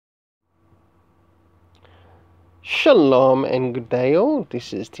Shalom and good day all,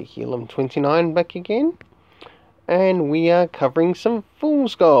 this is Tequilum29 back again, and we are covering some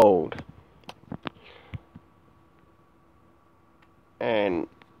Fool's Gold. And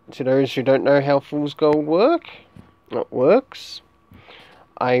to those who don't know how Fool's Gold works,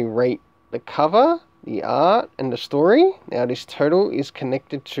 I rate the cover, the art, and the story. Now this total is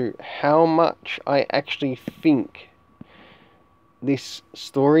connected to how much I actually think this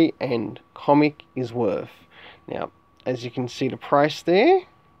story and comic is worth. Now, as you can see the price there,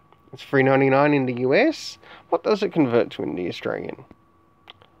 it's $3.99 in the US. What does it convert to in the Australian?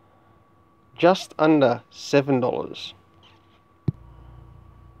 Just under $7.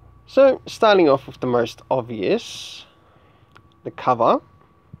 So, starting off with the most obvious, the cover.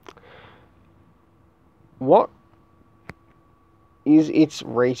 What is its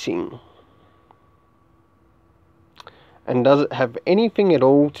rating? And does it have anything at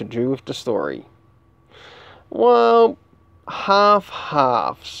all to do with the story? Well,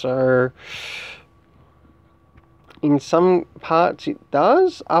 half-half. So, in some parts it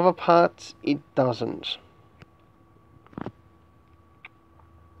does, other parts it doesn't.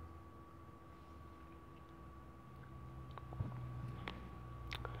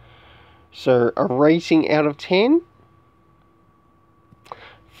 So, a rating out of 10,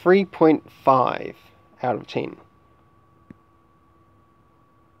 3.5 out of 10.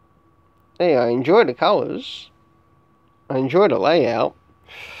 Yeah, I enjoy the colours, I enjoy the layout,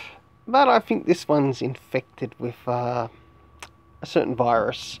 but I think this one's infected with a certain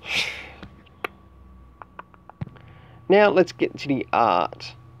virus. Now let's get to the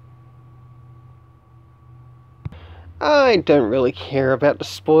art. I don't really care about the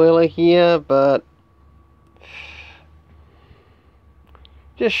spoiler here, but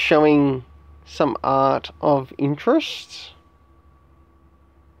just showing some art of interest.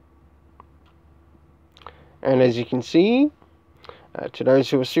 And as you can see, to those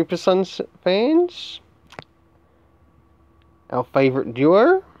who are Super Sons fans, our favourite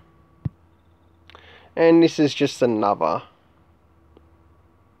duo. And this is just another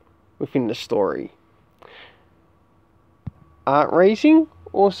within the story. Art rating,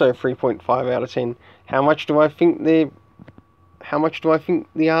 also 3.5 out of 10. How much do I think the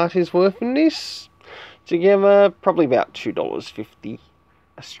art is worth in this? Together, probably about $2.50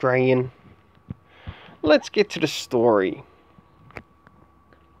 Australian. Let's get to the story.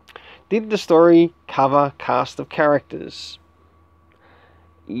 Did the story cover cast of characters?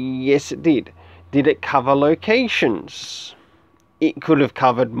 Yes, it did. Did it cover locations? It could have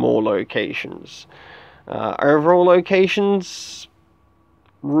covered more locations. Overall locations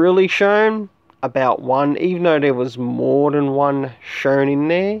really shown about one, even though there was more than one shown in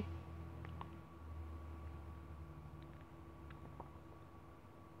there.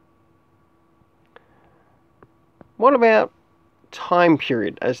 What about time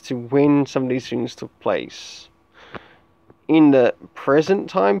period as to when some of these things took place? In the present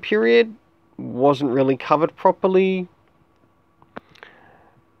time period, wasn't really covered properly.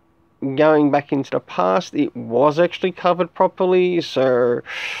 Going back into the past, it was actually covered properly, so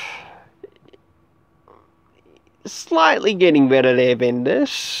slightly getting better there,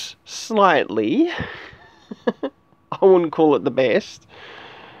 Bendis. Slightly. I wouldn't call it the best.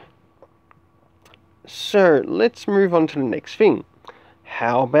 So, let's move on to the next thing.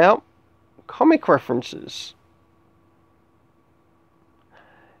 How about comic references?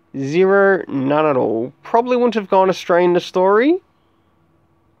 Zero, none at all. Probably wouldn't have gone astray in the story.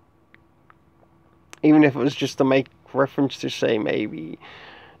 Even if it was just to make reference to, say, maybe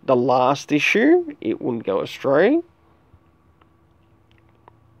the last issue, it wouldn't go astray.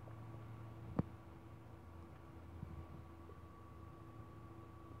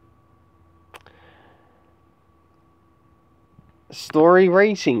 Story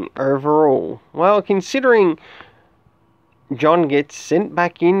rating overall. Well, considering John gets sent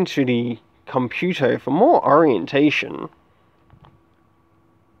back into the computer for more orientation,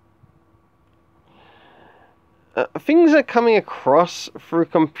 things are coming across through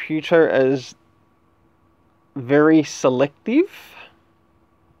computer as very selective.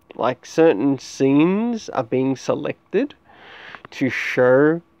 Like certain scenes are being selected to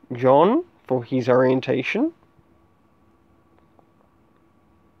show John for his orientation.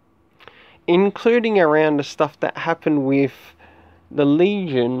 Including around the stuff that happened with the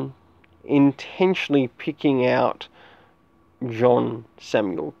Legion intentionally picking out John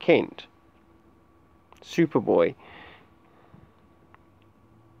Samuel Kent, Superboy,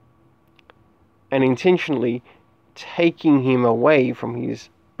 and intentionally taking him away from his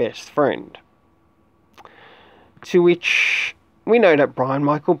best friend. To which We know that Brian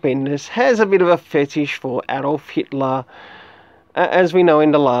Michael Bendis has a bit of a fetish for Adolf Hitler, as we know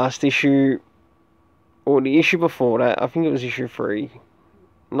in the last issue, or the issue before that. I think it was issue 3,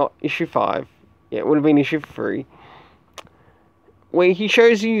 not issue 5. Yeah, it would have been issue 3. Where he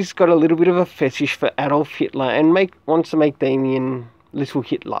shows he's got a little bit of a fetish for Adolf Hitler and wants to make Damien Little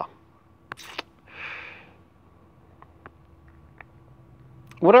Hitler.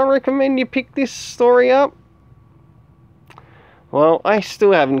 Would I recommend you pick this story up? Well, I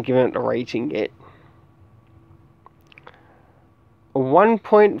still haven't given it a rating yet.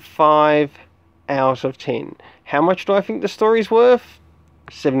 1.5 out of 10. How much do I think the story's worth?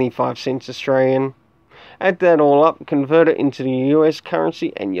 75 cents Australian. Add that all up, convert it into the US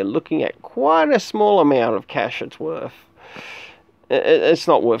currency, and you're looking at quite a small amount of cash it's worth. It's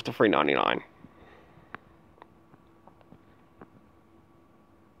not worth the $3.99.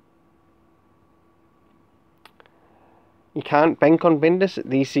 You can't bank on Bendis at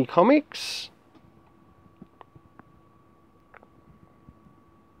DC Comics.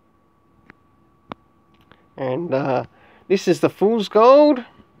 And this is the Fool's Gold,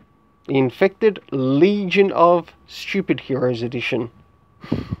 the Infected Legion of Stupid Heroes edition.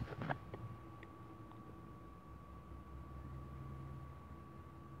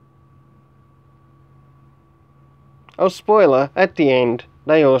 Oh, spoiler, at the end,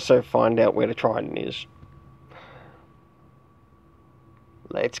 they also find out where the trident is.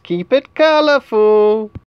 Let's keep it colourful.